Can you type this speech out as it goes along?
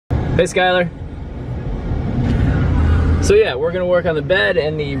Hey, Skylar. So yeah, we're gonna work on the bed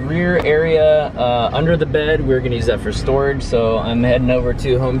and the rear area under the bed. We're gonna use that for storage. So I'm heading over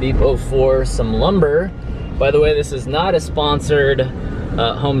to Home Depot for some lumber. By the way, this is not a sponsored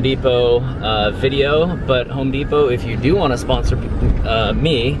Home Depot video, but Home Depot, if you do want to sponsor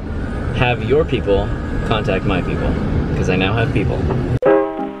me, have your people contact my people, because I now have people.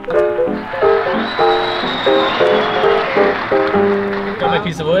 Got my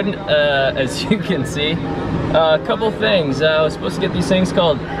piece of wood, as you can see. A couple things. I was supposed to get these things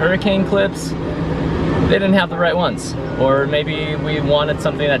called hurricane clips. They didn't have the right ones, or maybe we wanted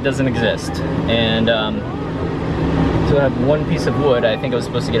something that doesn't exist. And so I have one piece of wood. I think I was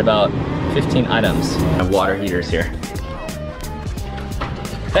supposed to get about 15 items. I have water heaters here.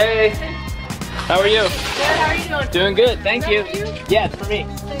 Hey, how are you? Good, how are you doing? Doing good, thank you. Yeah, it's for me.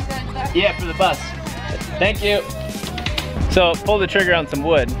 Yeah, for the bus. Thank you. So pull the trigger on some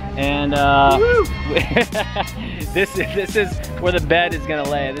wood, and this is where the bed is gonna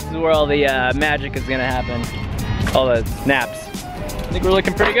lay. This is where all the magic is gonna happen. All the snaps. I think we're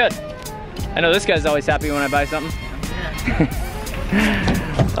looking pretty good. I know this guy's always happy when I buy something.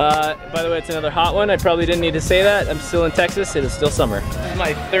 By the way, it's another hot one. I probably didn't need to say that. I'm still in Texas. It is still summer. This is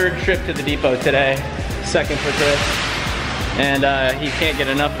my third trip to the depot today. Second for Chris. And he can't get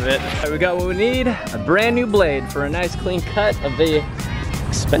enough of it. All right, we got what we need, a brand new blade for a nice clean cut of the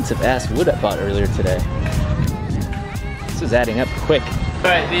expensive ass wood I bought earlier today. This is adding up quick. All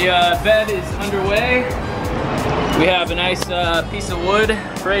right, the bed is underway. We have a nice piece of wood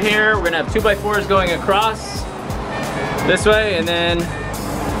right here. We're gonna have 2x4s going across this way, and then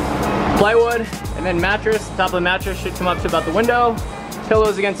plywood, and then mattress. The top of the mattress should come up to about the window.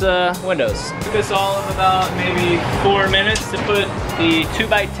 Pillows against the windows. Took us all of about maybe 4 minutes to put the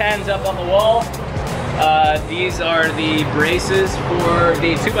 2x10s up on the wall. These are the braces for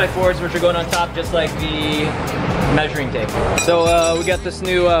the 2x4s, which are going on top just like the measuring tape. So we got this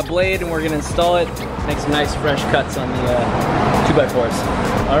new blade, and we're gonna install it, make some nice fresh cuts on the 2x4s.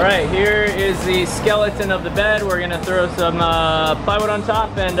 All right, here is the skeleton of the bed. We're gonna throw some plywood on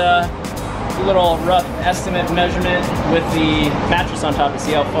top and a little rough estimate measurement with the mattress on top to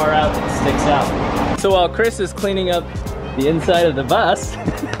see how far out it sticks out. So while Chris is cleaning up the inside of the bus,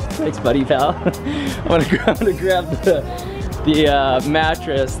 thanks buddy pal, I'm gonna grab the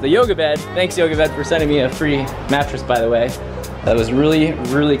mattress, the YogaBed. Thanks YogaBed for sending me a free mattress, by the way. That was really,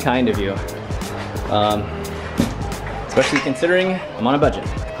 really kind of you. Especially considering I'm on a budget.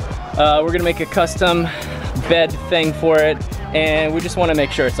 We're gonna make a custom bed thing for it, and we just want to make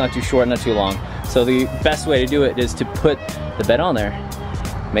sure it's not too short, not too long. So the best way to do it is to put the bed on there,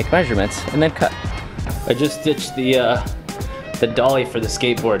 make measurements, and then cut. I just stitched the dolly for the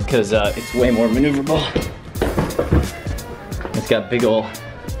skateboard because it's way more maneuverable. It's got big ol'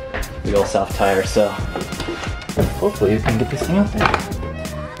 soft tires, so hopefully we can get this thing out there.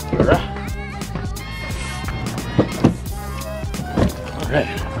 Alright,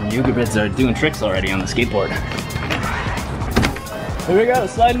 our YogaBeds are doing tricks already on the skateboard. Here we go,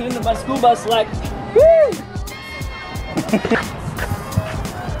 sliding into my school bus like, woo!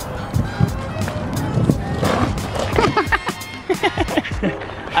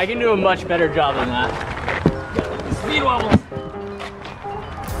 I can do a much better job than that. Speed wobbles.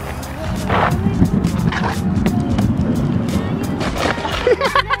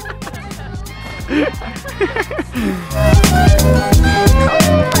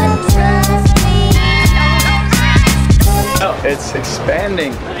 Oh, it's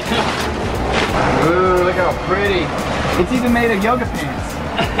expanding. Ooh, look how pretty. It's even made of yoga pants.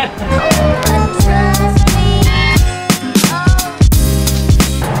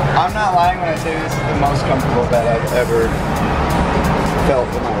 I'm not lying when I say this is the most comfortable bed I've ever felt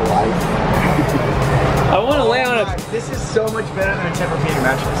in my life. I want to lay on it. This is so much better than a Tempur-Pedic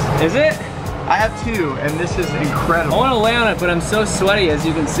mattress. Is it? I have two, and this is incredible. I want to lay on it, but I'm so sweaty, as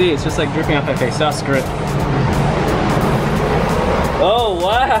you can see. It's just like dripping off my face. Oh, screw it. Oh,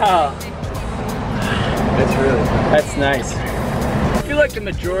 wow. That's nice. I feel like the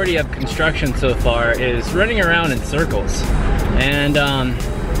majority of construction so far is running around in circles. And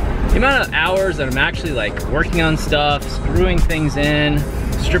the amount of hours that I'm actually like working on stuff, screwing things in,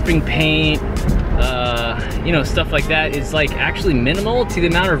 stripping paint, you know, stuff like that is like actually minimal to the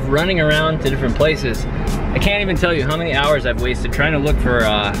amount of running around to different places. I can't even tell you how many hours I've wasted trying to look for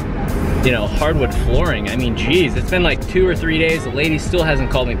you know, hardwood flooring. I mean, geez, it's been like 2 or 3 days. The lady still hasn't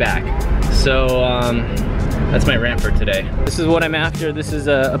called me back. So that's my rant for today. This is what I'm after. This is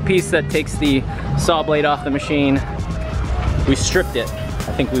a piece that takes the saw blade off the machine. We stripped it.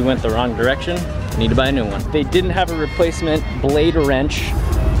 I think we went the wrong direction. Need to buy a new one. They didn't have a replacement blade wrench,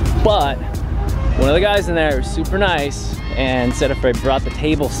 But one of the guys in there was super nice and said if I brought the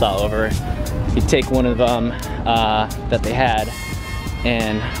table saw over, he'd take one of them that they had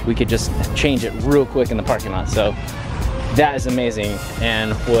and we could just change it real quick in the parking lot. So that is amazing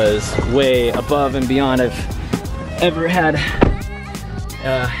and was way above and beyond I've ever had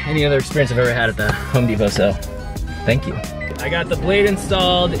any other experience I've ever had at the Home Depot, so thank you. I got the blade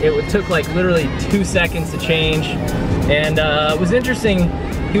installed. It took like literally 2 seconds to change, and it was interesting.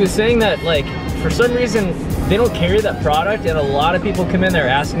 He was saying that like for some reason they don't carry that product, and a lot of people come in there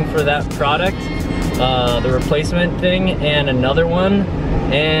asking for that product, the replacement thing and another one,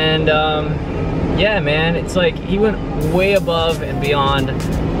 and yeah, man, it's like he went way above and beyond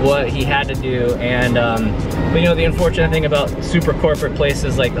what he had to do. And but you know, the unfortunate thing about super corporate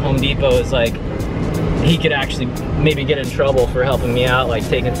places like the Home Depot is like he could actually maybe get in trouble for helping me out, like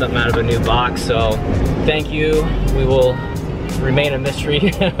taking something out of a new box. So thank you. We will remain a mystery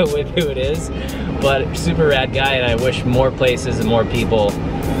with who it is, but super rad guy, and I wish more places and more people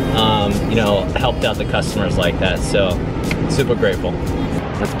you know, helped out the customers like that. So super grateful.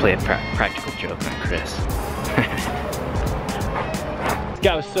 Let's play a practical joke on Chris. This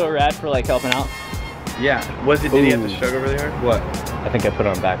guy was so rad for like helping out. Yeah. Did he have to shrug over there? What? I think I put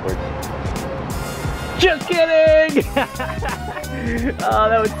it on backwards. Just kidding! Oh,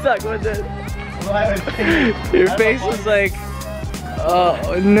 that would suck, wouldn't it? Your face was like,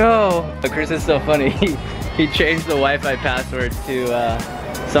 oh no. But Chris is so funny. He changed the Wi-Fi password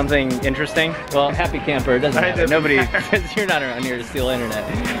to something interesting. Well, happy camper, it doesn't matter. Nobody, you're not around here to steal internet.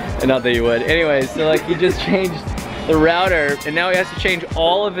 And not that you would. Anyways, so like he just changed the router, and now he has to change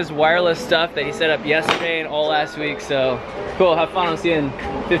all of his wireless stuff that he set up yesterday and all last week. So cool, have fun. I'll see you in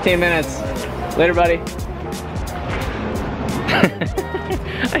 15 minutes. Later, buddy.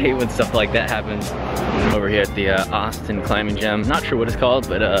 I hate when stuff like that happens. I'm over here at the Austin climbing gym. Not sure what it's called,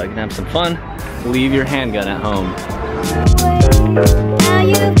 but gonna have some fun. Leave your handgun at home. Now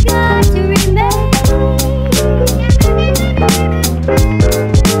you've got to remain.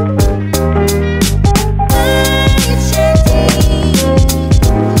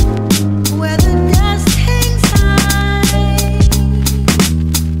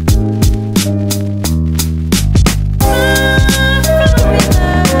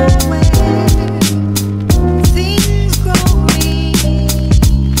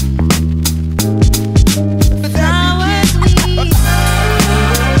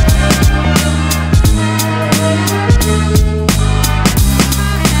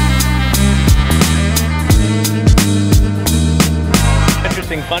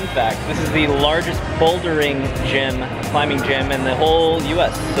 Fun fact, this is the largest bouldering gym, climbing gym in the whole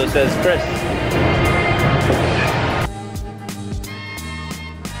US, so says Chris.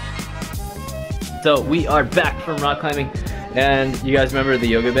 So we are back from rock climbing, and you guys remember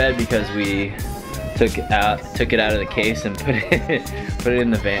the YogaBed because we took it out of the case and put it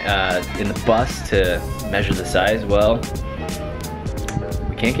in the van, in the bus to measure the size. Well,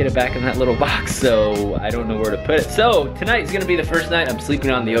 can't get it back in that little box, so I don't know where to put it. So tonight is gonna be the first night I'm sleeping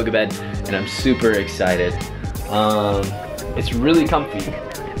on the YogaBed, and I'm super excited. It's really comfy,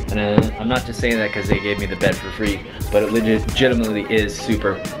 and I'm not just saying that because they gave me the bed for free, but it legitimately is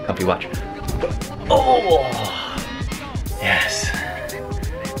super comfy. Watch. Oh, yes,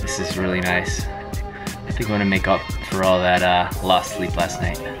 this is really nice. I think I'm gonna make up for all that lost sleep last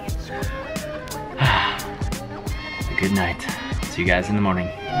night. Good night. See you guys in the morning.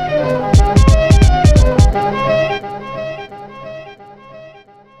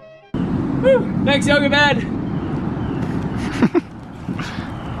 Woo! Thanks, YogaBed.